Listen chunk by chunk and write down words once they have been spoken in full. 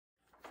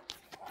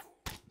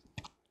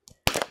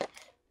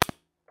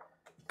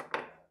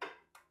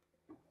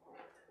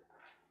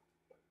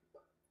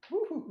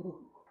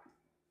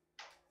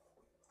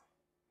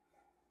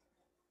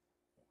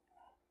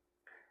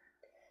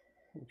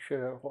You should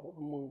have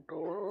moved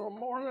over a little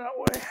more that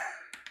way.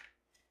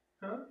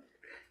 Huh?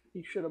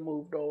 You should have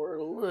moved over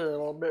a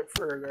little bit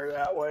further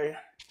that way.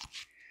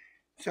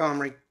 So I'm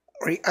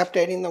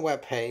updating the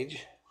web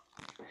page,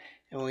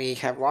 and we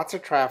have lots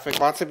of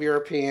traffic, lots of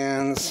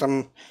Europeans,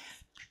 some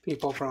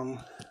people from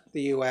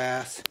the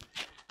U.S.,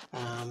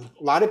 a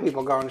lot of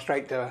people going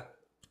straight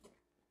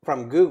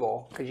from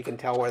Google, because you can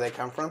tell where they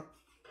come from.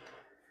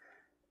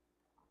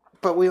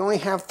 But we only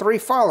have 3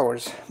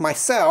 followers.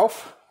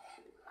 Myself,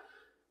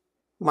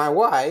 my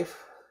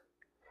wife,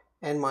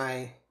 and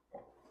my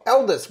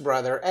eldest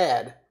brother,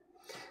 Ed.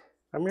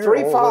 I'm your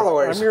 3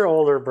 followers. I'm your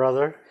older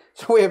brother.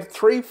 So we have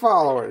 3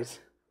 followers.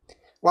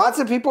 Lots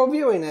of people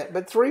viewing it,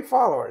 but 3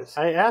 followers.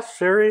 I asked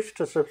Siri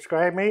to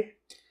subscribe me,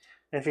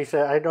 and she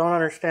said, I don't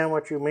understand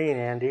what you mean,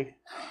 Andy.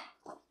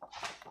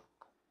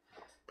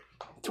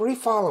 3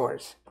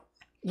 followers.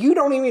 You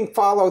don't even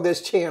follow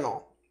this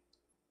channel.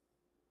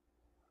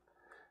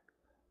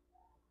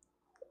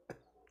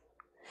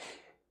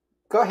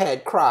 Go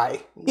ahead,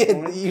 cry.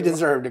 You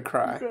deserve to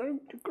cry.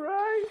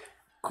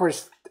 Of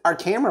course, our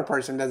camera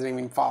person doesn't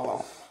even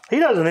follow. He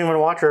doesn't even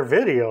watch our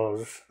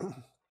videos.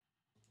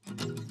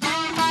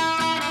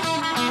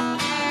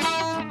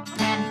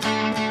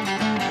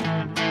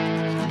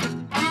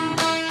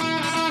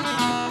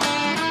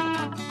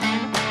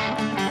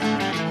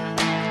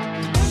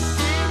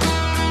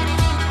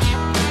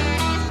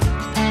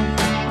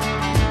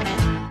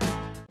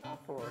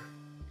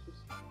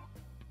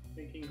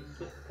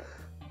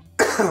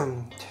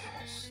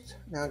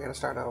 Now I gotta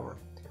start over.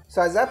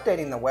 So I was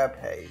updating the web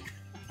page.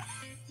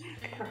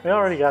 We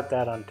already got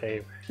that on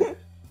tape. You're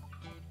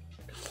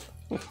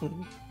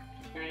gonna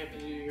have to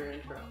do your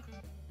intro.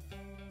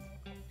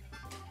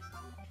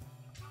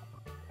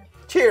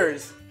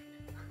 Cheers!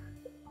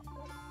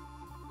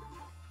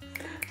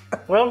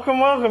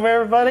 Welcome,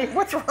 everybody.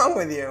 What's wrong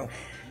with you?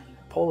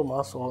 Pull the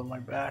muscle in my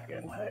back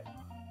and it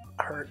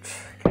hurts.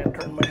 Can't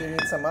turn my... You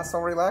need some muscle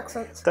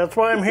relaxants? That's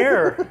why I'm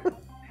here.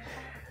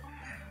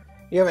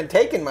 You haven't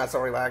taken muscle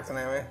relaxant,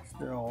 have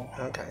you? No.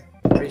 Okay.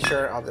 Are you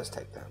sure? I'll just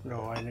take that.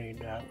 No, I need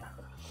that.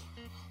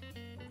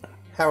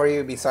 How are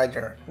you besides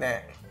your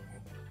neck?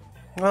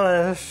 Well,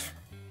 as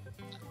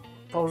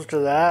opposed to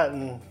that,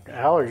 and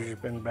allergies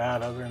have been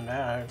bad. Other than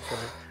that, it's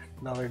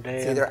another day.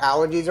 It's either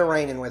allergies or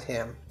raining with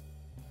him.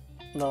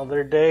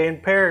 Another day in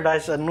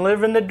paradise. I'm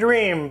living the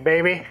dream,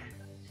 baby.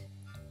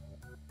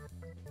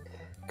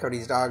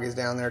 Cody's dog is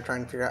down there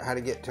trying to figure out how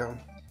to get to him.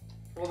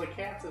 Well, the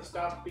cats have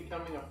stopped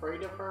becoming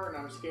afraid of her, and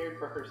I'm scared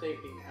for her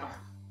safety now.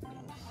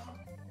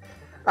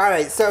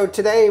 Alright, so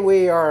today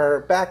we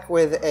are back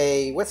with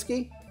a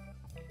whiskey.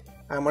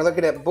 We're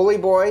looking at Bully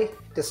Boy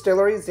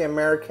Distilleries, the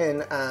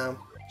American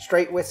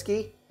straight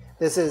whiskey.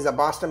 This is a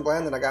Boston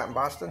blend that I got in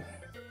Boston.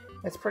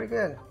 It's pretty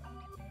good.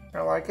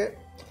 I like it.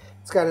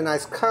 It's got a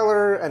nice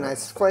color, a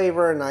nice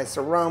flavor, a nice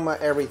aroma,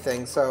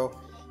 everything. So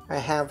I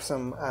have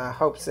some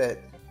hopes that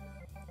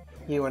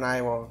you and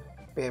I will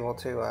be able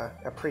to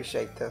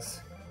appreciate this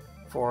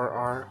for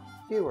our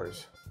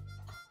viewers.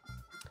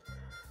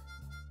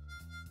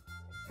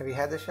 Have you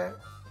had this yet?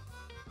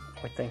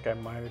 I think I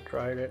might have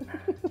tried it.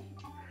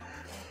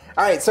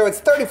 All right, so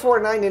it's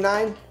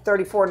 $34.99.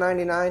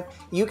 $34.99.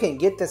 You can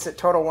get this at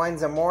Total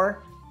Wines &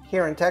 More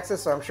here in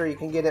Texas, so I'm sure you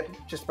can get it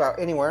just about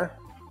anywhere.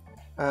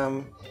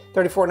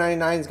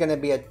 $34.99 is going to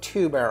be a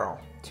 2-barrel.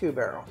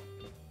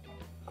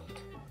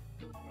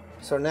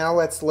 So now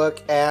let's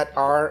look at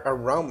our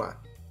aroma.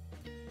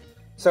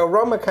 So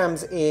aroma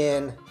comes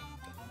in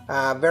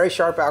very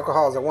sharp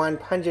alcohol is a 1,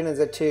 pungent is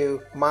a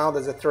 2, mild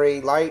is a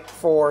 3, light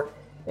 4,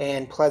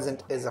 and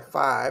pleasant is a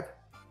 5.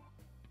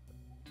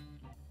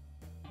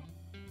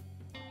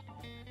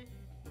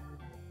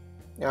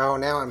 Oh,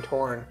 now I'm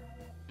torn.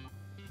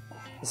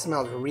 It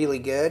smells really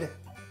good,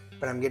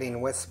 but I'm getting a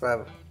wisp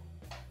of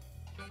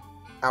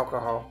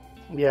alcohol.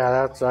 Yeah,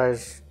 that's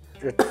nice.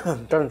 It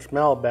doesn't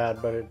smell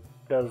bad, but it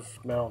does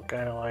smell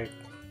kind of like...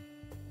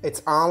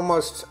 It's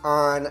almost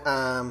on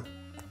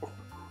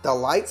the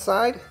light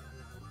side,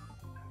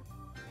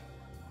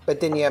 but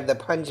then you have the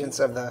pungence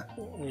of the...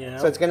 Yeah.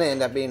 So it's going to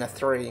end up being a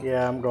 3.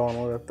 Yeah, I'm going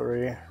with a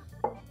 3.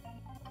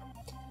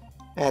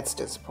 That's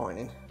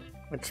disappointing.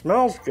 It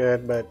smells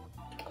good, but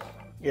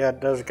yeah,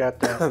 it does got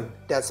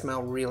that. Does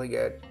smell really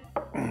good.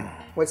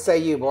 What say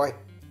you, boy?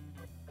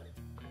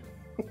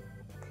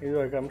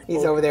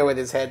 He's over there with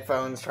his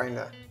headphones trying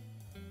to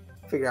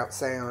figure out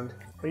sound.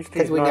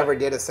 Because we never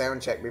did a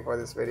sound check before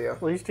this video.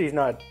 At least he's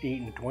not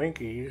eating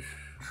Twinkies.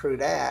 True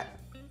that.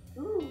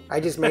 I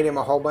just made him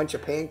a whole bunch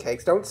of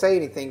pancakes. Don't say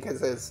anything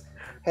because his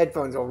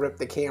headphones will rip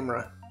the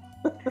camera.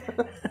 I'm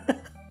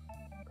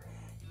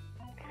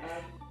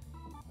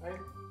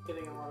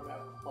getting a lot of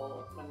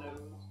alcohol up my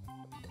nose.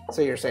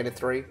 So you're saying a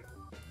 3?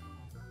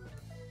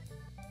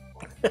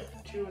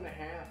 2.5.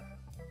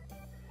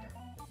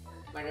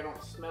 Like I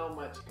don't smell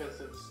much because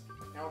it's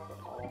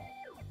alcohol.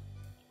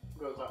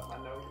 Goes up my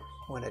nose.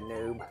 What a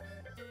noob.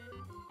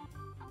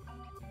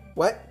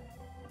 What?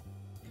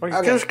 Well,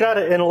 he's just got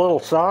it in a little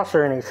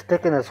saucer and he's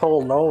sticking his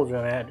whole nose in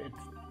it.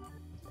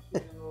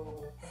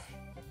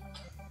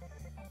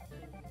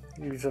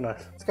 using a.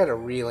 It's got a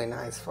really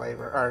nice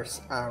flavor or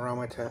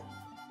aroma to it.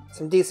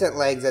 Some decent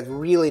legs. That's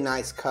really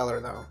nice color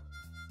though.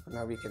 I don't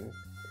know if you can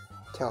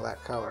tell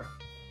that color.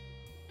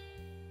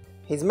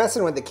 He's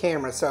messing with the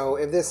camera, so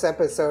if this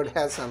episode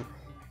has some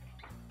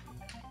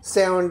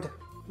sound,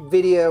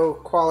 video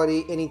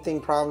quality, anything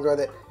problems with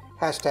it,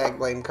 hashtag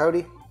blame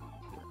Cody.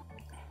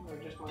 Or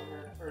just my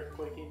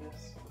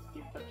earthquakiness.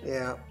 Keep touching.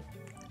 Yeah.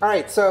 All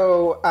right,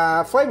 so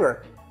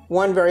flavor.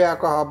 1, very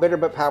alcohol, bitter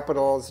but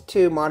palpable is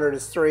 2, moderate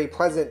is 3,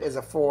 pleasant is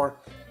a 4,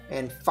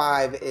 and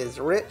 5 is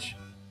rich.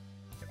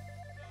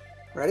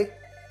 Ready?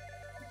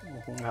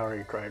 I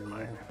already tried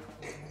mine.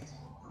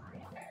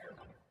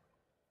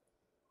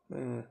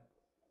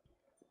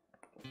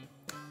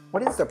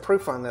 What is the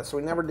proof on this?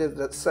 We never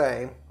did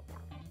say.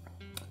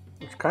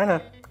 It's kind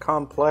of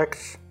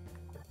complex,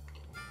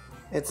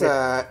 It's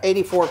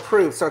 84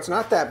 proof, so it's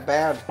not that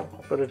bad.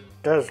 but it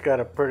does got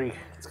a pretty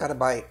It's got a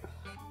bite.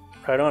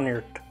 right on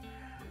your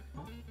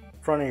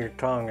front of your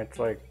tongue. It's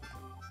like,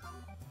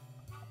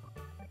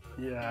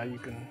 yeah, you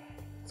can.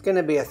 It's going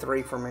to be a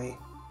 3 for me.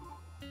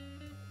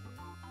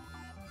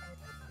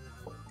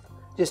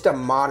 Just a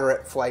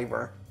moderate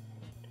flavor.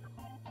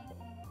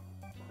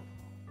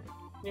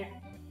 Yeah.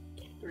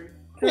 3.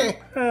 Yeah,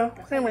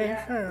 maybe.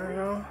 I don't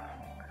know.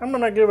 I'm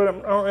gonna give it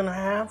an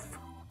 8.5.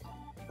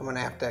 I'm going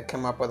to have to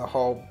come up with a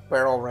whole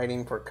barrel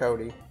rating for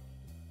Cody.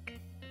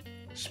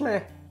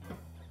 Schmeh.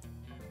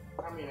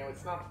 I mean,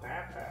 it's not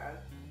that bad.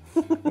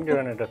 I'm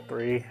giving it a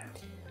 3.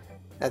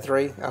 A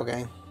 3?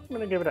 Okay. I'm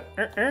gonna give it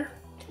a.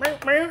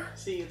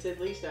 See, it's at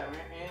least a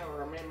meh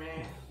or a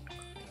meh.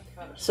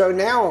 So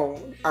now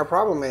our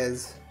problem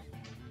is,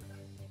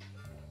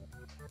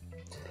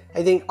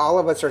 I think all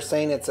of us are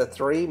saying it's a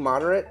 3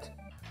 moderate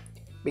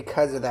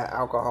because of that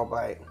alcohol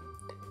bite.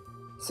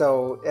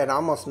 So it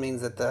almost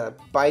means that the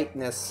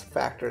biteness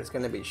factor is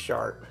going to be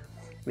sharp.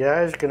 Yeah,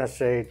 I was gonna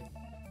say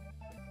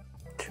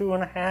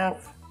 2.5. I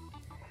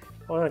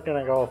wasn't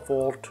gonna go a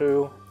full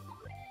 2,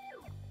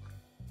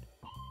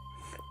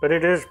 but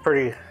it is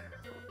pretty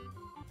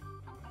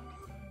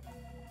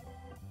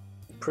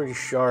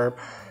sharp.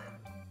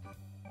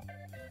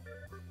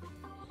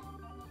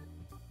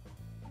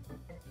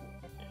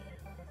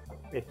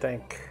 I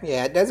think.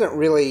 Yeah, it doesn't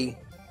really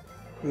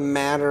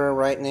matter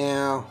right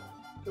now.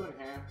 2.5.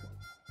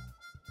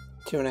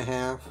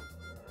 2.5.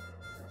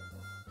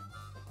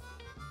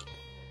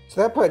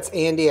 So that puts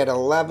Andy at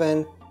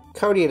 11,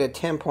 Cody at a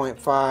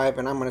 10.5,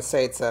 and I'm going to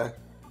say it's a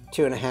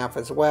 2.5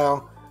 as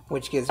well,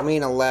 which gives me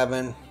an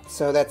 11.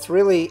 So that's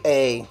really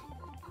a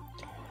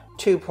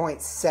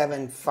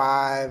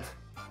 2.75,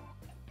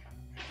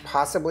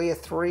 possibly a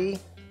 3.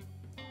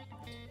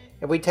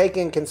 If we take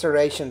in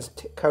consideration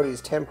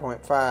Cody's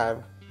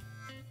 10.5,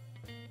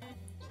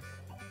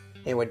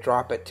 it would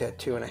drop it to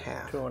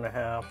 2.5.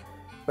 2.5.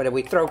 But if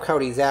we throw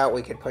Cody's out,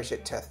 we could push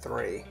it to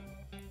 3.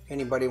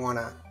 Anybody want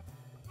to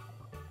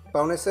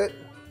bonus it?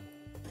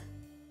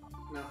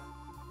 No.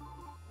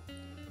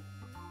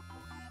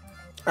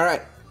 All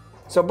right.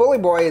 So Bully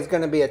Boy is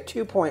going to be a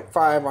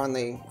 2.5 on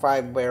the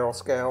 5-barrel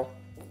scale.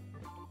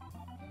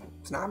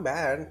 It's not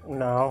bad.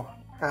 No.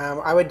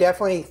 I would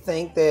definitely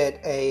think that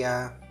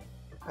a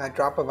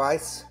drop of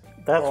ice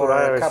That's or what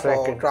I a was couple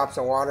thinking. drops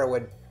of water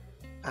would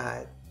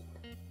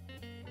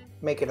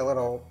make it a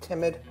little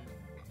timid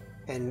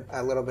and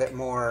a little bit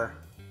more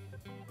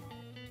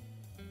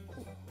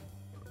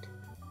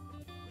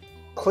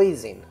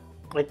pleasing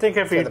I think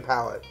if to you the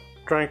palate.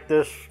 drank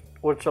this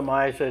with some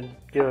ice, I'd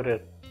give it a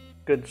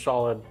good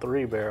solid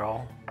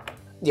 3-barrel.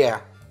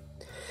 Yeah.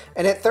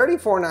 And at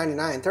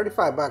 $34.99,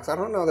 $35, I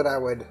don't know that I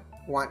would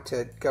want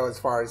to go as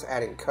far as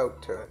adding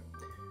Coke to it.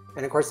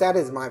 And of course, that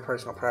is my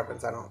personal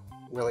preference. I don't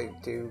really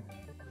do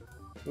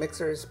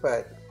mixers,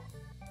 but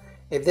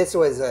if this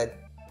was a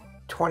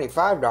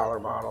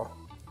 $25 bottle,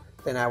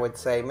 then I would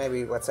say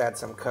maybe let's add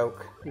some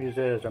Coke. Use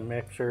it as a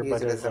mixer. Use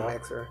but it as a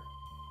mixer.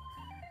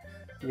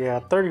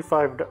 Yeah,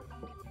 $35.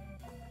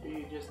 Do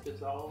you just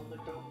dissolve the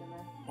Coke in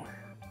there?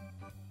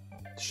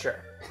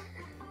 Sure.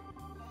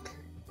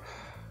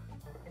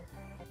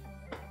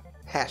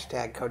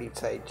 Hashtag Cody would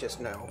say just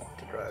no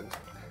to drugs.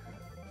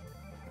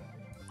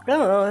 I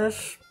don't know.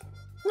 It's.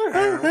 We're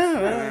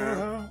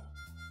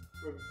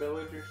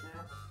villagers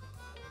now.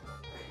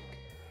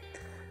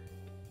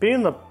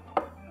 Being the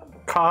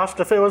cost,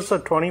 if it was a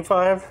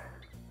 25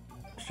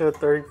 instead of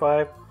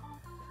 35,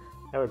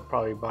 I would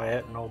probably buy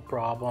it, no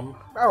problem.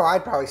 Oh,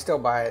 I'd probably still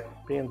buy it.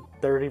 Being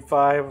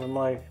 35, I'm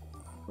like,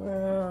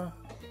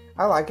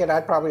 I like it.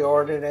 I'd probably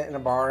order it in a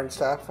bar and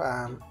stuff.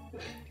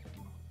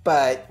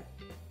 But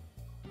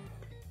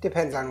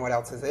depends on what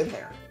else is in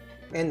there,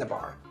 in the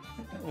bar.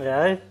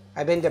 yeah,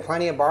 I've been to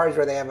plenty of bars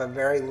where they have a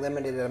very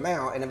limited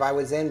amount. And if I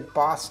was in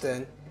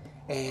Boston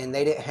and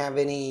they didn't have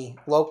any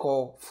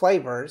local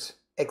flavors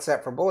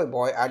except for Bully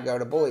Boy, I'd go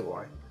to Bully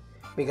Boy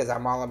because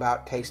I'm all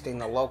about tasting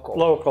the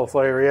local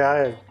flavor. Yeah,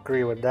 I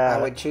agree with that.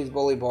 I would choose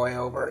Bully Boy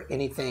over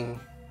anything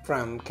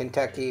from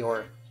Kentucky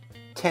or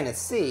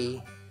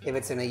Tennessee if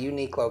it's in a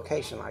unique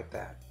location like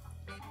that.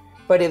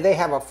 But if they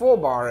have a full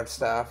bar of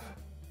stuff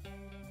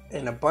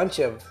and a bunch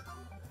of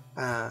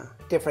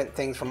different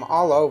things from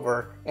all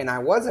over, and I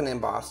wasn't in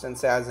Boston,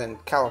 so I was in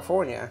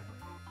California,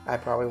 I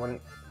probably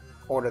wouldn't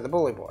order the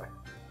Bully Boy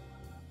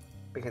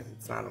because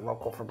it's not a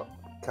local for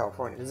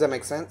California. Does that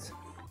make sense?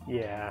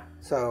 Yeah.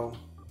 So,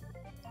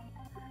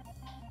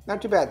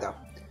 not too bad though.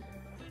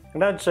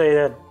 And I'd say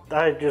that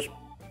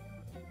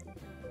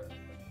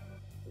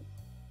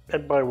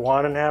I'd buy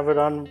one and have it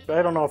on.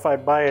 I don't know if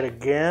I'd buy it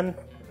again,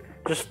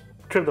 just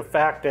to the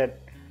fact that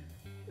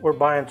we're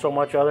buying so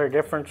much other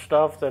different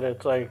stuff that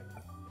it's like,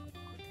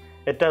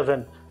 it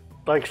doesn't,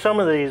 like some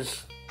of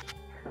these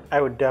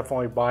I would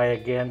definitely buy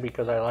again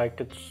because I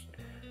liked it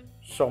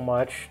so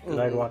much that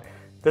I'd want.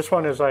 This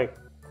one is like,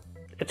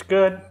 it's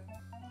good,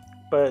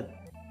 but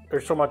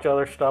there's so much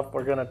other stuff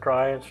we're gonna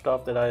try and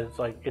stuff that it's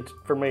like, it's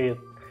for me,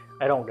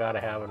 I don't gotta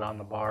have it on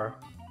the bar.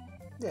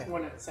 Yeah.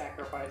 Wouldn't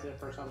sacrifice it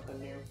for something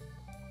new.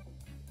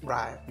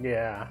 Right.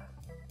 Yeah.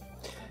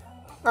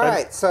 All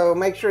right, so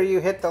make sure you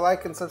hit the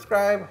like and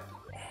subscribe.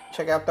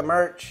 Check out the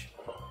merch.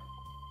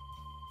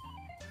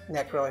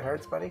 Neck really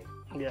hurts, buddy.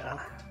 Yeah.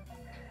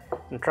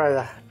 And try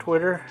the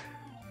Twitter.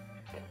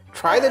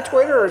 Try the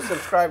Twitter or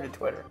subscribe to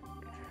Twitter.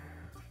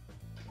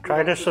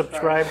 Try to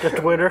subscribe to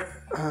Twitter.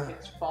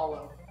 It's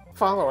follow.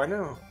 Follow, I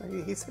know.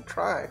 He said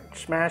try.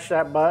 Smash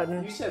that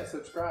button. You said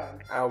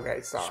subscribe.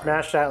 Okay, sorry.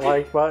 Smash that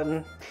like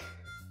button.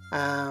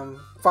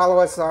 Follow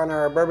us on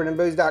our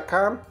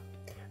bourbonandbooze.com.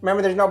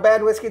 Remember, there's no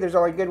bad whiskey. There's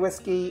only good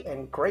whiskey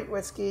and great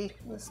whiskey.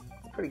 It's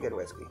pretty good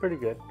whiskey. Pretty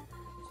good.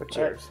 So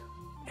cheers.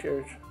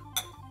 Cheers.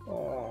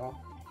 Oh,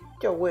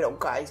 the little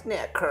guy's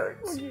neck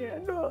hurts. Yeah,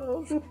 it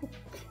does.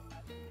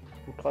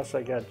 And plus,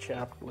 I got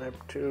chapped lip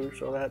too,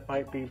 so that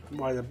might be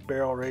why the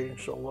barrel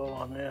rating's so low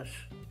on this.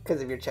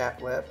 Because of your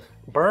chapped lip.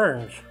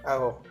 Burns.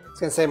 Oh, I was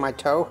gonna say my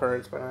toe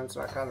hurts, but that's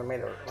not kind of made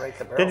it rate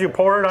the barrel. Did you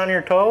pour it on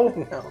your toe?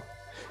 No.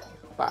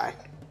 Bye.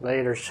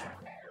 Laters.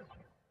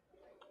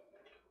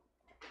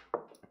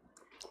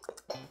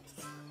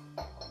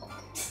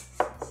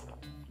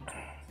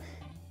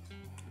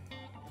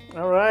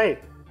 All right.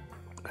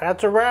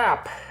 That's a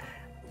wrap.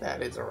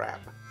 That is a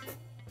wrap.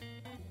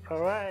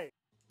 All right.